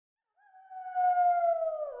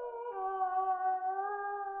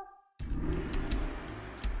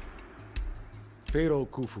Pharaoh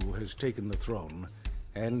Khufu has taken the throne,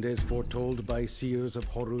 and as foretold by seers of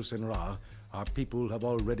Horus and Ra, our people have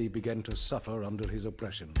already begun to suffer under his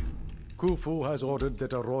oppression. Khufu has ordered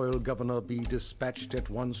that a royal governor be dispatched at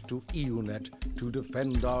once to Iunet to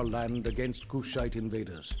defend our land against Kushite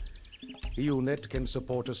invaders. Iunet can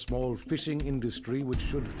support a small fishing industry which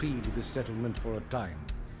should feed the settlement for a time.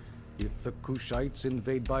 If the Kushites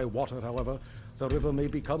invade by water, however, the river may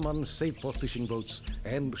become unsafe for fishing boats,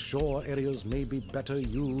 and shore areas may be better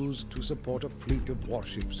used to support a fleet of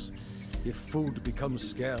warships. If food becomes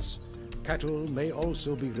scarce, cattle may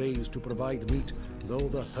also be raised to provide meat, though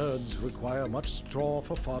the herds require much straw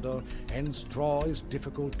for fodder, and straw is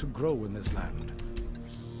difficult to grow in this land.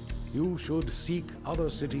 You should seek other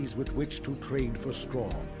cities with which to trade for straw,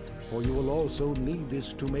 for you will also need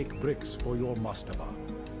this to make bricks for your mastaba.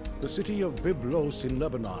 The city of Byblos in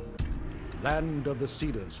Lebanon, land of the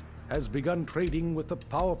cedars, has begun trading with the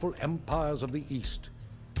powerful empires of the east.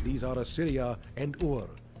 These are Assyria and Ur,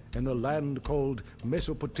 and the land called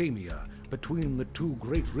Mesopotamia, between the two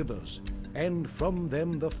great rivers, and from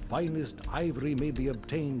them the finest ivory may be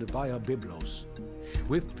obtained via Byblos.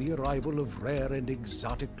 With the arrival of rare and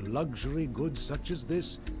exotic luxury goods such as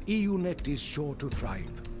this, Iunet is sure to thrive.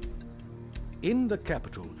 In the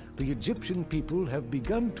capital, the Egyptian people have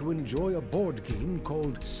begun to enjoy a board game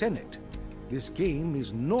called Senet. This game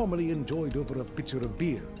is normally enjoyed over a pitcher of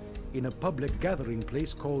beer in a public gathering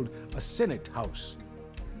place called a Senate house.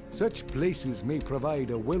 Such places may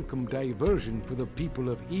provide a welcome diversion for the people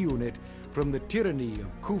of Iunet from the tyranny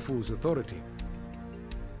of Khufu's authority.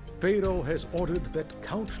 Pharaoh has ordered that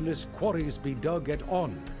countless quarries be dug at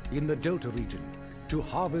On in the Delta region to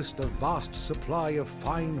harvest a vast supply of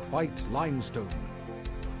fine white limestone.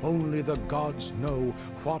 Only the gods know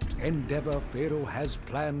what endeavor Pharaoh has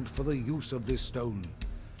planned for the use of this stone.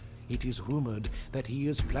 It is rumored that he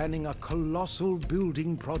is planning a colossal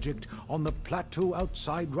building project on the plateau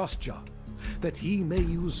outside Rasja, that he may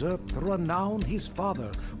usurp the renown his father,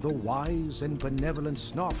 the wise and benevolent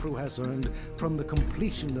Snarfru, has earned from the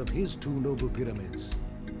completion of his two noble pyramids.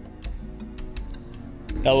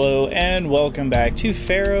 Hello and welcome back to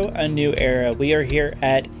Pharaoh A New Era. We are here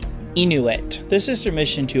at Iunet, the sister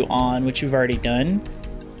mission to On, which we've already done.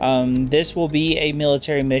 This will be a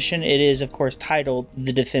military mission. It is, of course, titled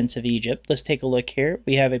The Defense of Egypt. Let's take a look here.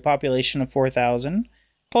 We have a population of 4,000,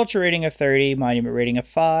 culture rating of 30, monument rating of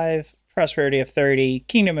 5, prosperity of 30,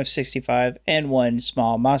 kingdom of 65, and 1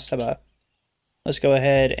 small mastaba. Let's go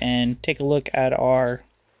ahead and take a look at our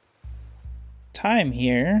time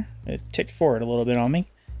here. It ticked forward a little bit on me.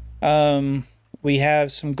 We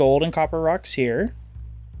have some gold and copper rocks here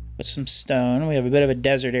with some stone. We have a bit of a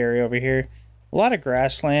desert area over here. A lot of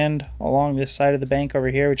grassland along this side of the bank over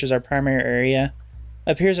here, which is our primary area.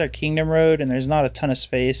 Up here's our kingdom road, and there's not a ton of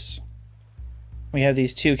space. We have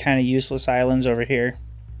these two kind of useless islands over here.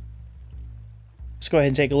 Let's go ahead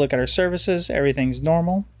and take a look at our services. Everything's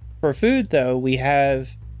normal. For food, though, we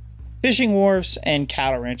have fishing wharfs and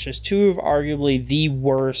cattle ranches, two of arguably the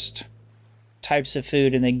worst types of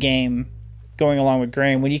food in the game, going along with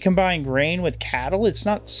grain. When you combine grain with cattle, it's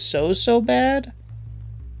not so bad,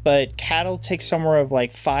 but cattle take somewhere of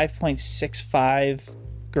like 5.65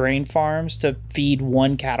 grain farms to feed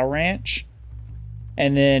one cattle ranch.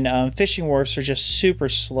 And then fishing wharfs are just super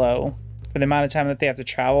slow for the amount of time that they have to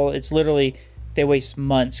travel. It's literally, they waste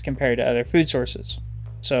months compared to other food sources.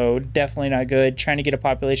 So definitely not good. Trying to get a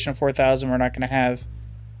population of 4,000, we're not going to have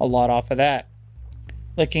a lot off of that.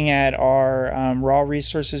 Looking at our raw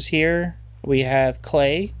resources here, we have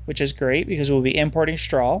clay, which is great because we'll be importing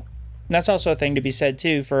straw. And that's also a thing to be said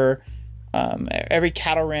too. For every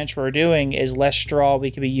cattle ranch we're doing is less straw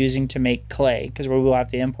we could be using to make clay because we will have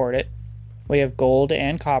to import it. We have gold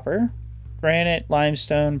and copper, granite,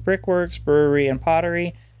 limestone, brickworks, brewery, and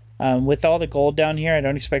pottery. With all the gold down here, I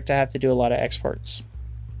don't expect to have to do a lot of exports.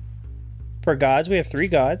 For gods, we have 3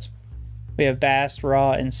 gods. We have Bast,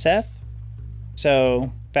 Ra, and Seth.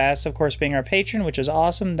 So Bast, of course, being our patron, which is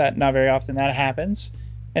awesome. That not very often that happens.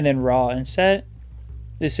 And then Ra and Set.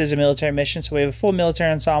 This is a military mission, so we have a full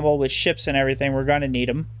military ensemble with ships and everything. We're going to need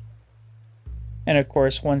them. And of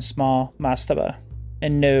course, 1 small mastaba.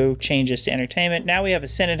 And no changes to entertainment. Now we have a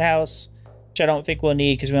Senate house, which I don't think we'll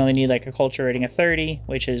need because we only need like a culture rating of 30,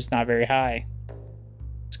 which is not very high.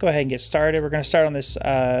 Let's go ahead and get started. We're going to start on this,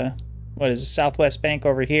 what is it, southwest bank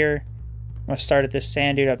over here. I'm going to start at this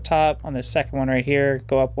sand dune up top. On the second one right here,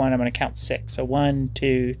 go up 1. I'm going to count 6. So 1,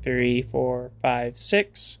 2, 3, 4, 5,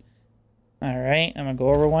 6. All right, I'm going to go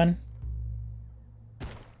over 1.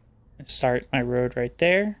 Start my road right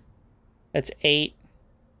there. That's 8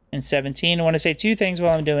 and 17. I want to say 2 things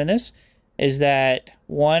while I'm doing this. is that,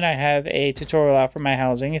 one, I have a tutorial out for my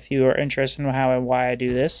housing if you are interested in how and why I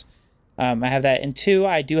do this. I have that. And two,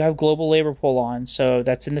 I do have global labor pool on, so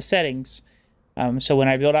that's in the settings. So when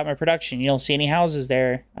I build out my production, you don't see any houses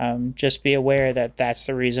there. Just be aware that that's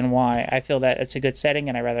the reason why. I feel that it's a good setting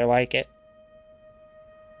and I rather like it.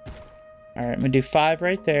 All right, I'm going to do 5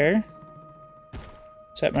 right there.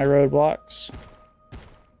 Set my roadblocks. All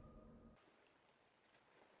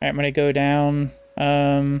right, I'm going to go down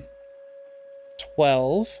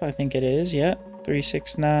 12, I think it is. Yeah, 3,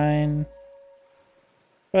 6, 9,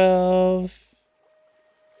 12.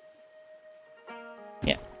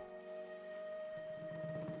 Yeah.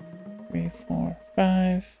 3, 4,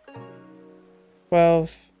 5,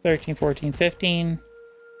 12, 13, 14, 15.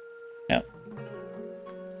 No.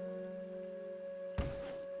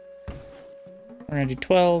 We're going to do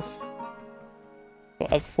 12. Go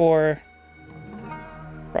up 4.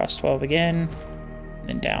 Cross 12 again. And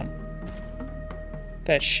then down.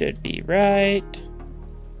 That should be right.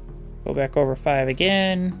 Go back over 5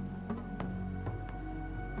 again.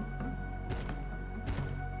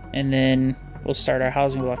 And then we'll start our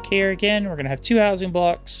housing block here again. We're going to have 2 housing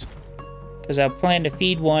blocks because I plan to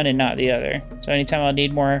feed one and not the other. So anytime I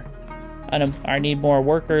need more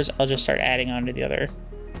workers, I'll just start adding on to the other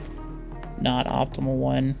not optimal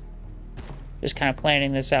one. Just kind of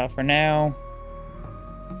planning this out for now.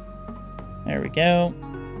 There we go.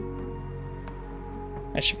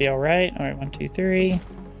 That should be all right. All right, 1, 2, 3.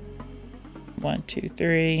 1, 2,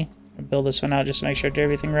 3. I'll build this one out just to make sure I did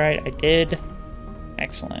everything right. I did.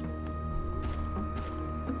 Excellent.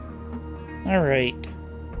 All right,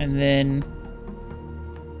 and then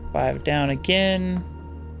 5 down again.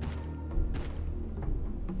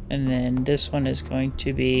 And then this one is going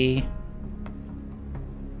to be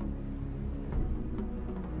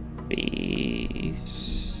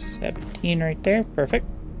 17 right there. Perfect.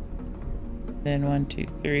 Then 1, 2,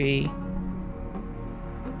 3.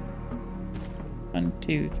 1,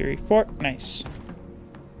 2, 3, 4. Nice.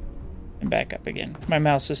 And back up again. My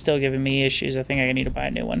mouse is still giving me issues. I think I need to buy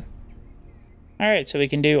a new one. All right, so we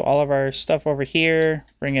can do all of our stuff over here.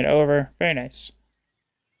 Bring it over. Very nice.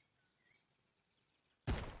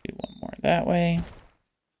 Do one more that way.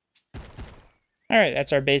 All right,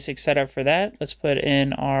 that's our basic setup for that. Let's put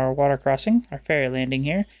in our water crossing, our ferry landing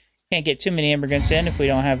here. Can't get too many immigrants in if we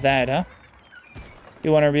don't have that, huh?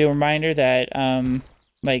 You want to be a reminder that,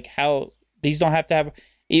 like how these don't have to have.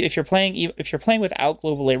 If you're playing without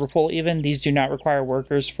global labor pool, even these do not require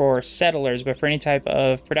workers for settlers, but for any type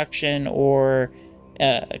of production or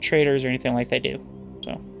traders or anything like they do.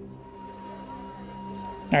 So, all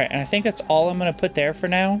right, and I think that's all I'm going to put there for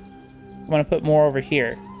now. I'm going to put more over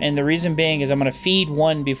here, and the reason being is I'm going to feed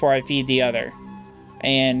one before I feed the other,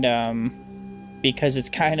 and because it's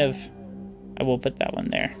kind of, I will put that one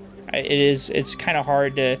there. It's kind of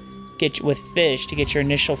hard to get with fish to get your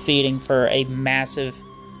initial feeding for a massive,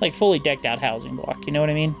 like fully decked out housing block. You know what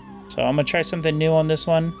I mean? So I'm gonna try something new on this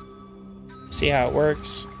one. See how it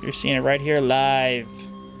works. You're seeing it right here live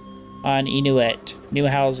on Iunet. New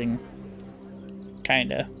housing.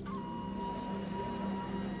 Kinda.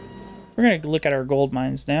 We're gonna look at our gold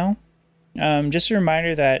mines now. Just a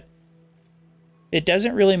reminder that it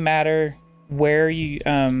doesn't really matter where you,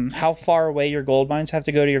 how far away your gold mines have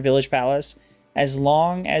to go to your village palace, as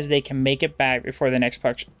long as they can make it back before the next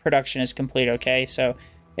production is complete, okay? So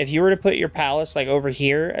if you were to put your palace like over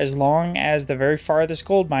here, as long as the very farthest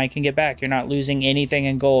gold mine can get back, you're not losing anything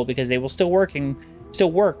in gold because they will still work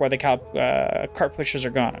while the cart pushers are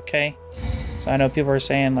gone, okay? So I know people are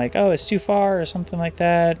saying like, oh, it's too far or something like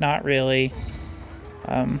that. Not really.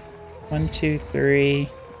 1, 2, 3,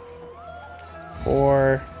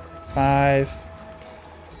 4, 5,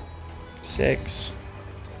 6,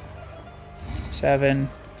 7,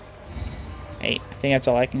 8. I think that's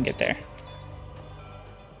all I can get there.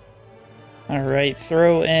 All right,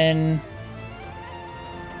 throw in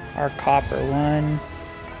our copper. 1,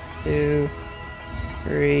 2,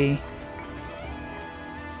 3.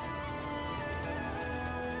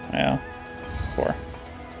 Well, 4.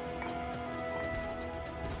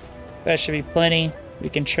 That should be plenty. We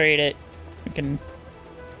can trade it. We can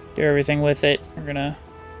do everything with it. We're gonna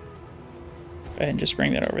go ahead and just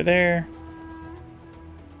bring that over there.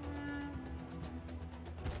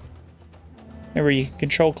 Remember, you can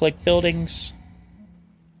control-click buildings.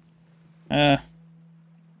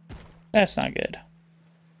 That's not good.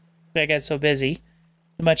 I got so busy.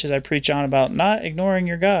 As much as I preach on about not ignoring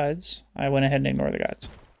your gods, I went ahead and ignored the gods.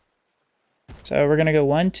 So we're going to go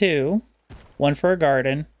 1, 2. 1 for a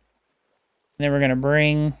garden. And then we're going to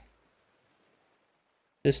bring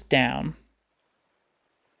this down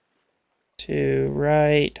to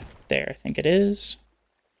right there, I think it is.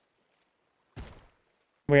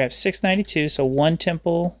 We have 692, so 1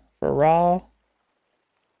 temple for Ra.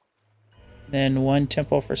 Then 1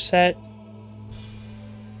 temple for Set.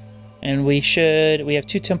 And we have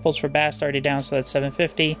 2 temples for Bast already down, so that's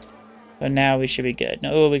 750. So now we should be good.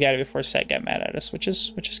 No, we got it before Set got mad at us, which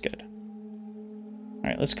is good.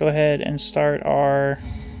 Alright, let's go ahead and start our...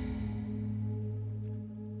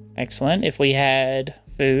 Excellent. If we had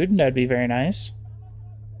food, that'd be very nice.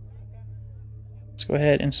 Let's go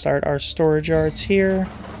ahead and start our storage yards here.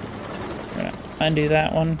 We're gonna undo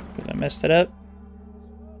that one because I messed it up.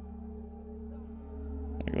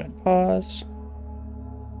 Go ahead and pause.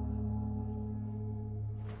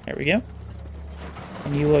 There we go.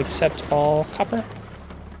 And you will accept all copper.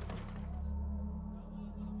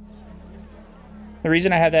 The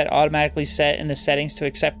reason I have that automatically set in the settings to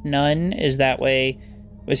accept none is that way,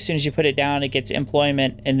 as soon as you put it down, it gets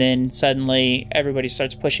employment, and then suddenly everybody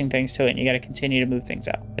starts pushing things to it, and you got to continue to move things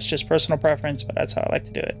out. It's just personal preference, but that's how I like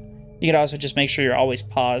to do it. You can also just make sure you're always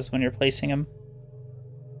paused when you're placing them.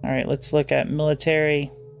 All right, let's look at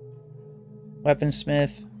military,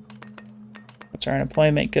 weaponsmith. What's our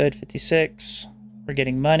unemployment? Good, 56. We're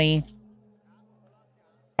getting money.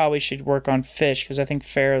 Probably should work on fish because I think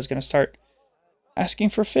Pharaoh's going to start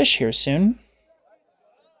asking for fish here soon.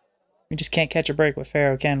 We just can't catch a break with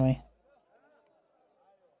Pharaoh, can we?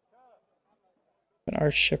 Put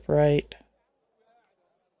our ship right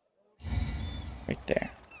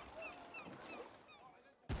there.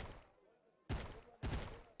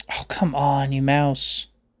 Oh, come on, you mouse.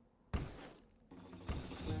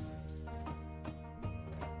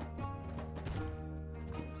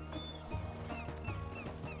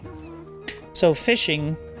 So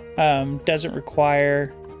fishing doesn't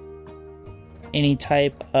require any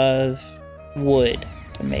type of wood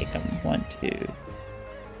to make them. 1, 2,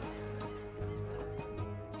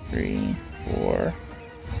 3, 4,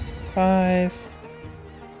 5.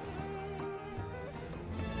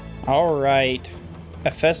 All right,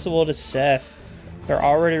 a festival to Seth. They're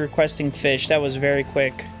already requesting fish. That was very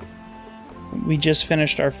quick. We just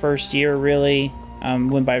finished our first year, really.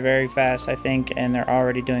 Went by very fast, I think, and they're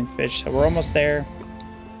already doing fish. So we're almost there.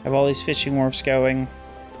 Have all these fishing wharfs going.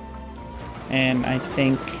 And I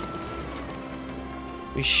think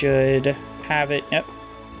we should have it. Yep.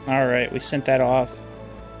 All right, we sent that off.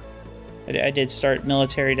 I did start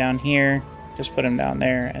military down here. Just put them down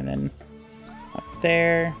there and then up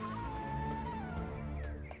there.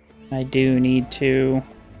 I do need to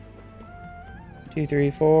 2,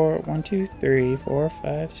 3, 4, 1, 2, 3, 4,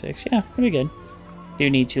 5, 6. Yeah, that'll be good. Do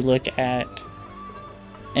need to look at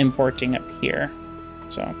importing up here.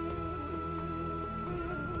 So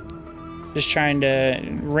just trying to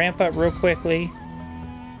ramp up real quickly.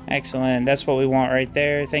 Excellent. That's what we want right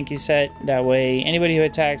there. Thank you, Set. That way anybody who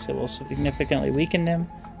attacks it will significantly weaken them.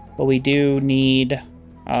 But we do need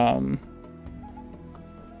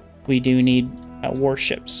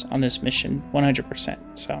warships on this mission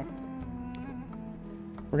 100%. So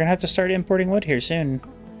we're gonna have to start importing wood here soon.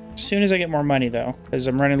 As soon as I get more money, though, because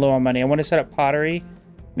I'm running low on money. I want to set up pottery,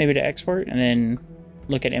 maybe to export, and then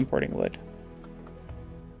look at importing wood.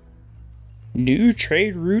 New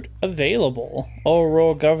trade route available. Oh,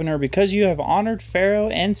 Royal Governor, because you have honored Pharaoh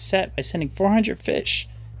and Set by sending 400 fish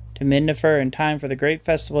to Midnefer in time for the great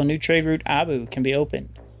festival, new trade route Abu can be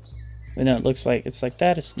opened. Even though it looks like it's like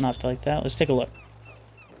that, it's not like that. Let's take a look.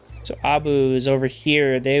 So Abu is over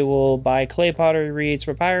here. They will buy clay pottery, reeds,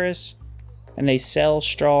 papyrus, and they sell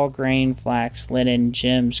straw, grain, flax, linen,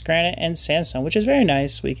 gems, granite, and sandstone, which is very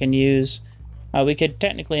nice. We can use, we could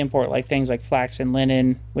technically import like things like flax and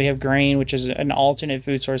linen. We have grain, which is an alternate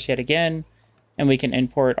food source yet again, and we can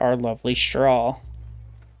import our lovely straw.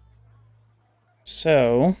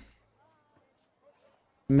 So,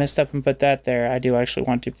 messed up and put that there. I do actually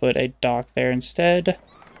want to put a dock there instead.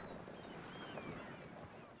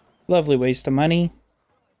 Lovely waste of money.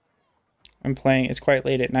 I'm playing, it's quite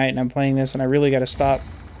late at night and I'm playing this and I really got to stop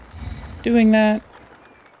doing that.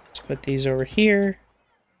 Let's put these over here.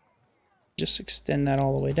 Just extend that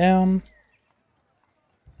all the way down.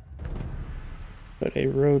 Put a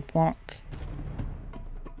road block.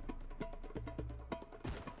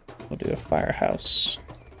 We'll do a firehouse.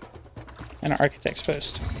 And an architect's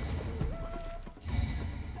post.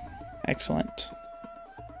 Excellent.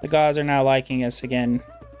 The gods are now liking us again.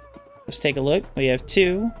 Let's take a look. We have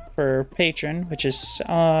 2 for patron, which is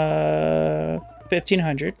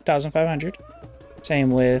 1,500.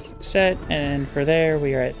 Same with Set, and for there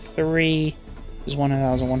we are at 3, which is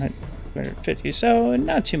 1,150. So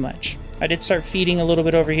not too much. I did start feeding a little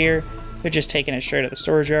bit over here. They're just taking it straight to the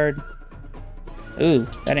storage yard. Ooh,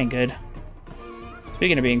 that ain't good.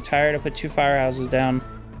 Speaking of being tired, I put 2 firehouses down.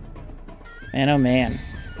 Man, oh man.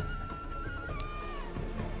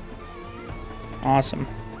 Awesome.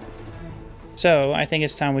 So, I think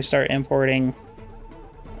it's time we start importing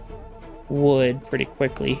wood pretty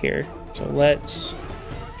quickly here. So let's...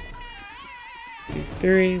 2,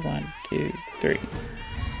 3, 1, 2, 3.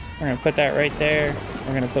 We're gonna put that right there.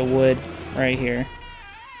 We're gonna put wood right here.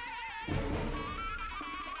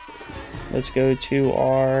 Let's go to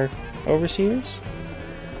our overseers.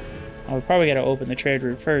 Oh, we probably gotta open the trade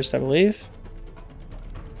route first, I believe.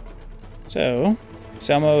 So,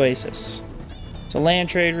 Selma Oasis. It's a land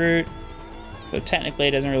trade route, so technically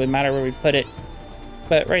it doesn't really matter where we put it,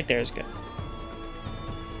 but right there is good.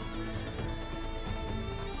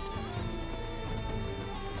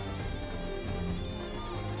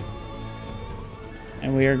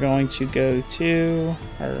 And we are going to go to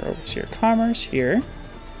our overseer commerce here.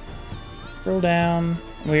 Scroll down.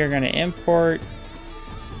 We are going to import,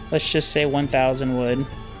 let's just say 1,000 wood.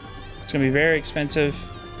 It's going to be very expensive.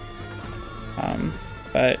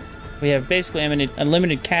 But we have basically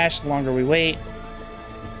unlimited cash the longer we wait.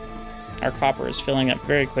 Our copper is filling up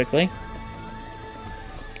very quickly.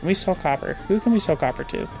 Can we sell copper? Who can we sell copper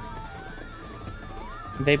to?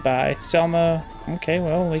 They buy. Selma. Okay,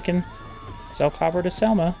 well, we can sell copper to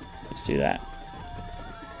Selma. Let's do that.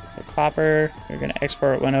 So copper, we're going to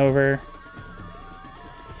export one over.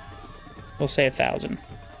 We'll say 1,000.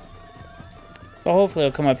 So hopefully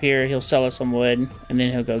he'll come up here, he'll sell us some wood, and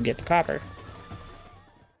then he'll go get the copper.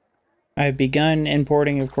 I've begun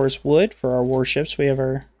importing, of course, wood for our warships. We have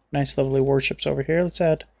our nice, lovely warships over here. Let's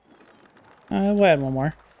add... we'll add one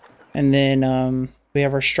more. And then we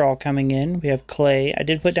have our straw coming in. We have clay. I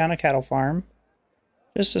did put down a cattle farm,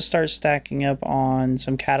 just to start stacking up on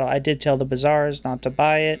some cattle. I did tell the bazaars not to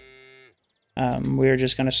buy it. We are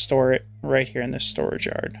just going to store it right here in the storage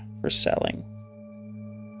yard for selling.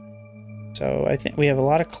 So I think we have a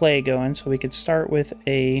lot of clay going, so we could start with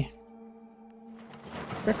a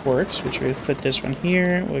brickworks, which we put this one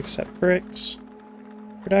here. We'll accept bricks.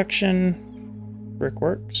 Production.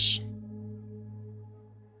 Brickworks.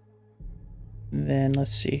 Then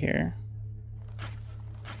let's see here.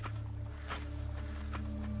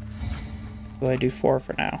 Go ahead and do 4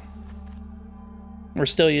 for now. We're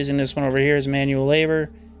still using this one over here as manual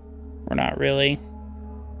labor. We're not really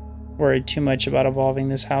worried too much about evolving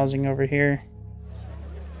this housing over here.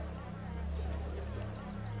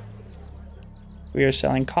 We are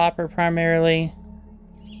selling copper primarily.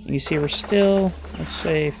 You see we're still, let's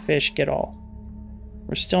say fish get all.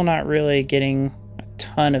 We're still not really getting a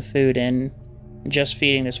ton of food in, just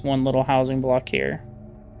feeding this one little housing block here.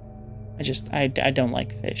 I don't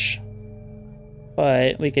like fish.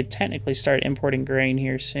 But we could technically start importing grain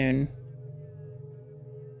here soon.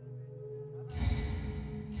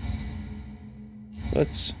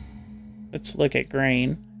 Let's look at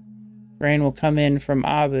grain. Grain will come in from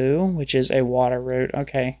Abu, which is a water route.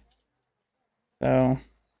 Okay. So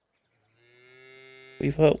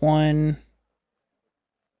we put one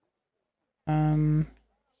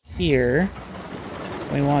here.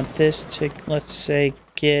 We want this to, let's say,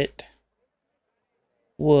 get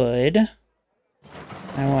wood.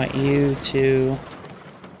 I want you to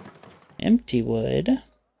empty wood.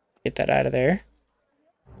 Get that out of there.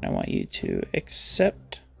 I want you to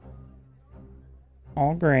accept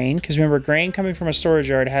all grain, because remember, grain coming from a storage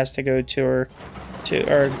yard has to go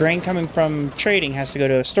or grain coming from trading has to go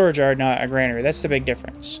to a storage yard, not a granary. That's the big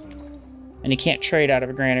difference. And you can't trade out of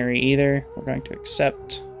a granary either. We're going to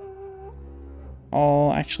accept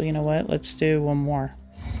all. Actually, you know what? Let's do one more.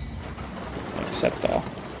 Accept all.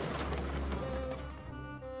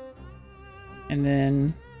 And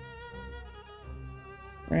then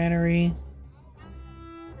granary.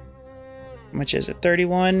 How much is it?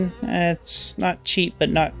 31? It's not cheap, but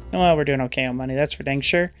not... Well, we're doing okay on money. That's for dang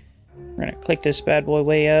sure. We're going to click this bad boy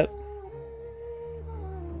way up.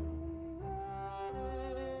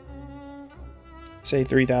 Say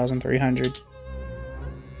 3,300.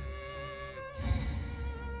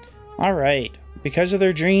 Alright. Because of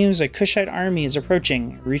their dreams, a Kushite army is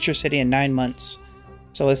approaching. Reach your city in 9 months.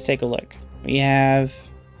 So let's take a look. We have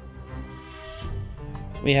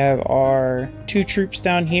our 2 troops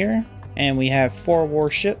down here. And we have 4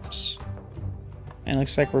 warships. And it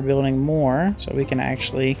looks like we're building more, so we can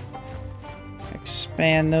actually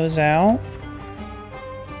expand those out.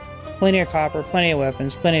 Plenty of copper, plenty of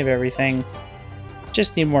weapons, plenty of everything.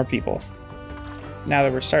 Just need more people. Now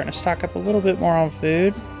that we're starting to stock up a little bit more on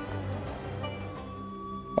food.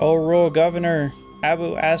 Oh, Royal Governor,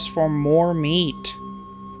 Abu asked for more meat.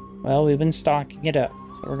 Well, we've been stocking it up.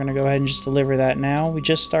 So we're going to go ahead and just deliver that now. We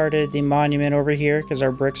just started the monument over here because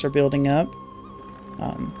our bricks are building up.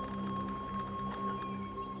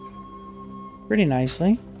 pretty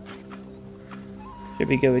nicely. Should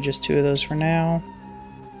be good with just 2 of those for now.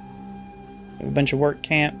 We have a bunch of work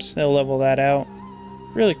camps. They'll level that out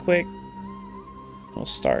really quick. We'll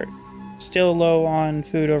start. Still low on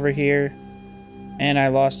food over here. And I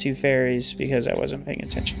lost 2 fairies because I wasn't paying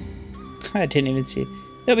attention. I didn't even see it.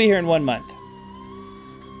 They'll be here in 1 month.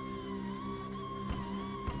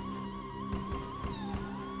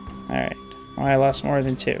 Alright. Well, I lost more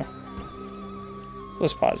than 2.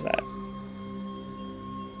 Let's pause that.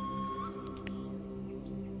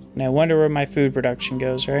 And I wonder where my food production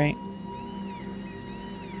goes, right?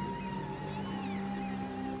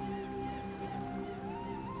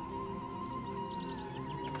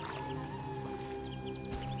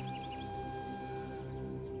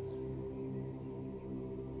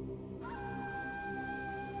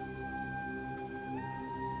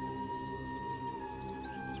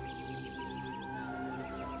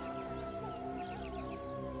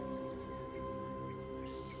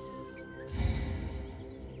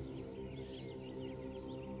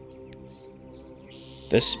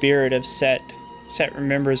 The spirit of Set. Set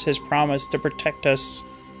remembers his promise to protect us.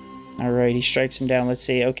 Alright, he strikes him down. Let's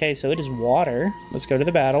see. Okay, so it is water. Let's go to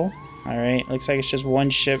the battle. Alright, looks like it's just 1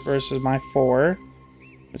 ship versus my 4.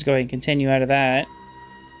 Let's go ahead and continue out of that.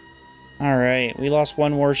 Alright, we lost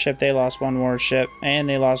 1 warship, they lost 1 warship, and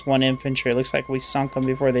they lost 1 infantry. It looks like we sunk them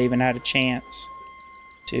before they even had a chance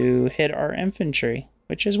to hit our infantry,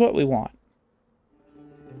 which is what we want.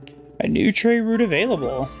 A new trade route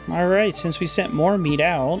available. Alright, since we sent more meat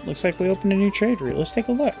out, looks like we opened a new trade route. Let's take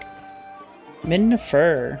a look.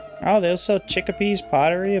 Minnefer. Oh, they'll sell chickpeas,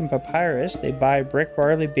 pottery, and papyrus. They buy brick,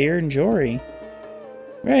 barley, beer, and jewelry.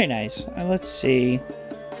 Very nice. Let's see.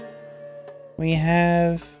 We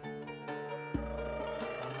have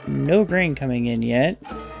no grain coming in yet.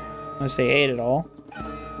 Unless they ate it all.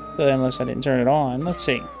 So unless I didn't turn it on. Let's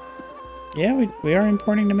see. Yeah, we are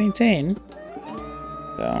importing to maintain.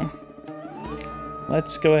 So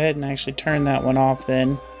let's go ahead and actually turn that one off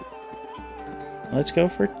then. Let's go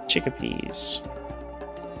for chickpeas.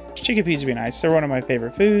 Chickpeas would be nice. They're one of my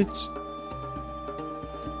favorite foods.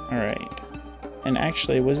 Alright. And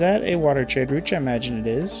actually, was that a water trade route? I imagine it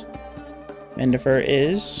is. Minnefer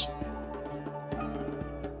is.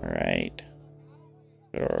 Alright.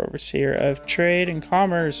 Overseer of Trade and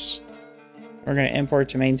Commerce. We're going to import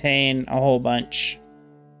to maintain a whole bunch.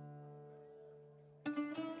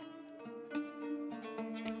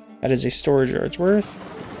 That is a storage yard's worth.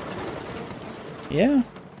 Yeah,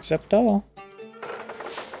 accept all.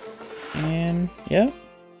 And, yep.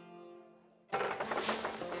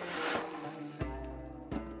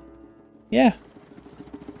 Yeah.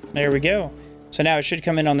 There we go. So now it should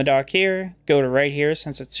come in on the dock here, go to right here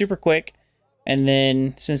since it's super quick. And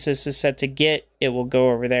then since this is set to get, it will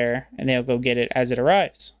go over there and they'll go get it as it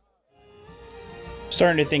arrives.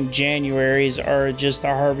 Starting to think Januaries are just the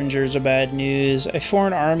harbingers of bad news. A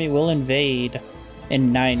foreign army will invade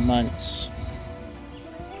in 9 months.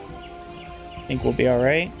 I think we'll be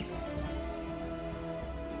alright.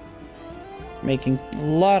 Making a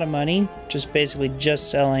lot of money, just basically just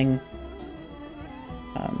selling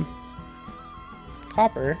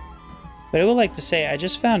copper. But I would like to say, I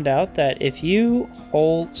just found out that if you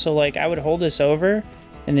hold, so like I would hold this over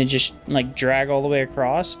and then just like drag all the way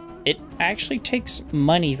across, it actually takes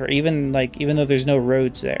money for even though there's no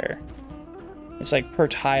roads there. It's like per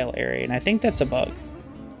tile area, and I think that's a bug.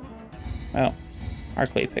 Well, our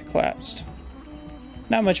clay pit collapsed.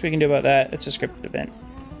 Not much we can do about that. It's a scripted event.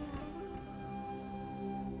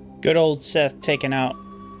 Good old Seth taking out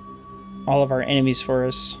all of our enemies for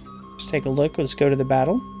us. Let's take a look. Let's go to the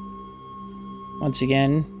battle. Once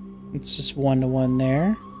again, it's just 1-to-1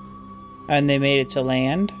 there. And they made it to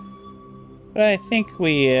land. But I think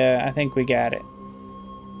we got it.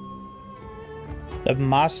 The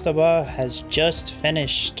mastaba has just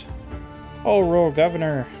finished. Oh, Royal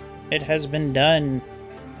Governor, it has been done.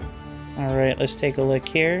 Alright, let's take a look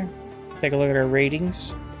here. Take a look at our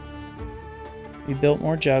ratings. We built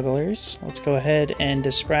more jugglers. Let's go ahead and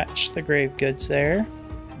dispatch the grave goods there.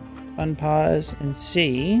 Unpause and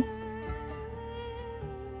see.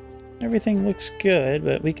 Everything looks good,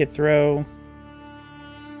 but we could throw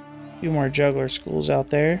a few more juggler schools out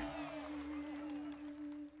there.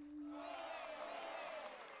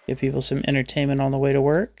 Give people some entertainment on the way to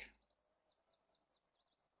work.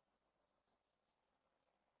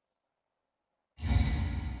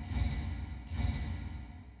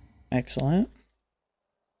 Excellent.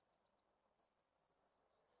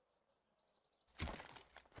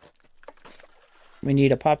 We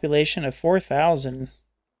need a population of 4,000.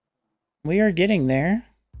 We are getting there.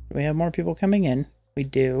 We have more people coming in. We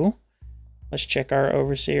do. Let's check our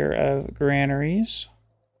overseer of granaries.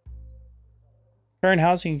 Current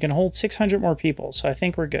housing can hold 600 more people, so I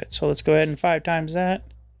think we're good. So let's go ahead and 5 times that.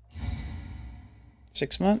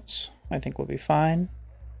 6 months. I think we'll be fine.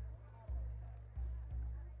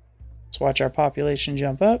 Let's watch our population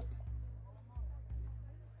jump up.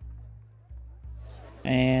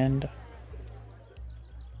 And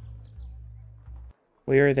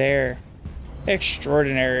we are there.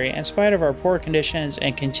 Extraordinary. In spite of our poor conditions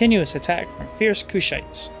and continuous attack from fierce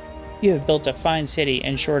Kushites, you have built a fine city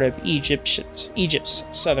and shored up Egypt's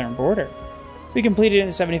southern border. We completed it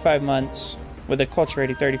in 75 months with a culture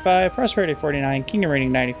rating 35, prosperity 49, kingdom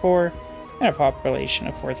rating 94, and a population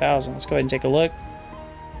of 4,000. Let's go ahead and take a look.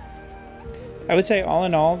 I would say all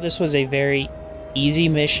in all, this was a very easy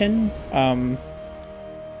mission.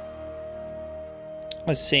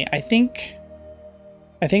 Let's see. I think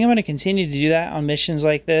I'm going to continue to do that on missions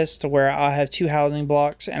like this, to where I'll have 2 housing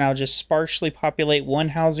blocks and I'll just sparsely populate 1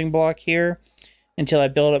 housing block here until I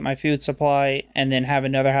build up my food supply, and then have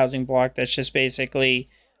another housing block that's just basically,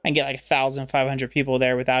 I can get like 1,500 people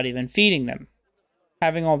there without even feeding them.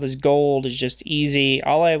 Having all this gold is just easy.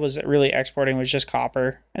 All I was really exporting was just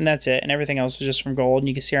copper, and that's it. And everything else was just from gold. And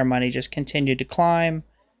you can see our money just continued to climb.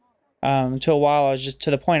 To a while, I was just to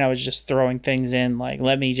the point I was just throwing things in, like,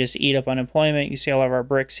 let me just eat up unemployment. You see all of our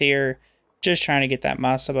bricks here, just trying to get that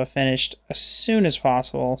mastaba finished as soon as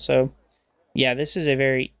possible. So yeah, this is a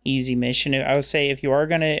very easy mission. I would say if you are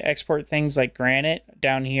going to export things like granite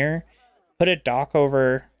down here, put a dock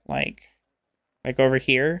over like over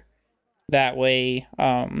here. That way,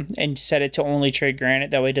 and set it to only trade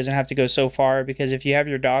granite. That way it doesn't have to go so far, because if you have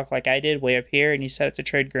your dock like I did way up here and you set it to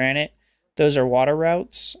trade granite, those are water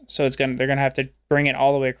routes, so they're gonna have to bring it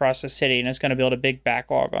all the way across the city, and it's gonna build a big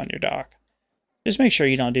backlog on your dock. Just make sure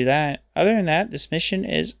you don't do that. Other than that, this mission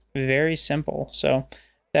is very simple. So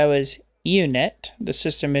that was Iunet, the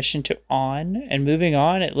sister mission to On. And moving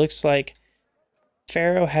on, it looks like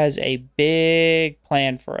Pharaoh has a big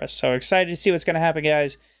plan for us. So excited to see what's gonna happen,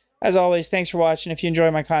 guys. As always, thanks for watching. If you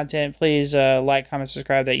enjoy my content, please like, comment,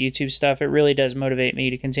 subscribe, that YouTube stuff. It really does motivate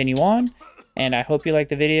me to continue on. And I hope you liked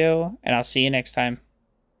the video, and I'll see you next time.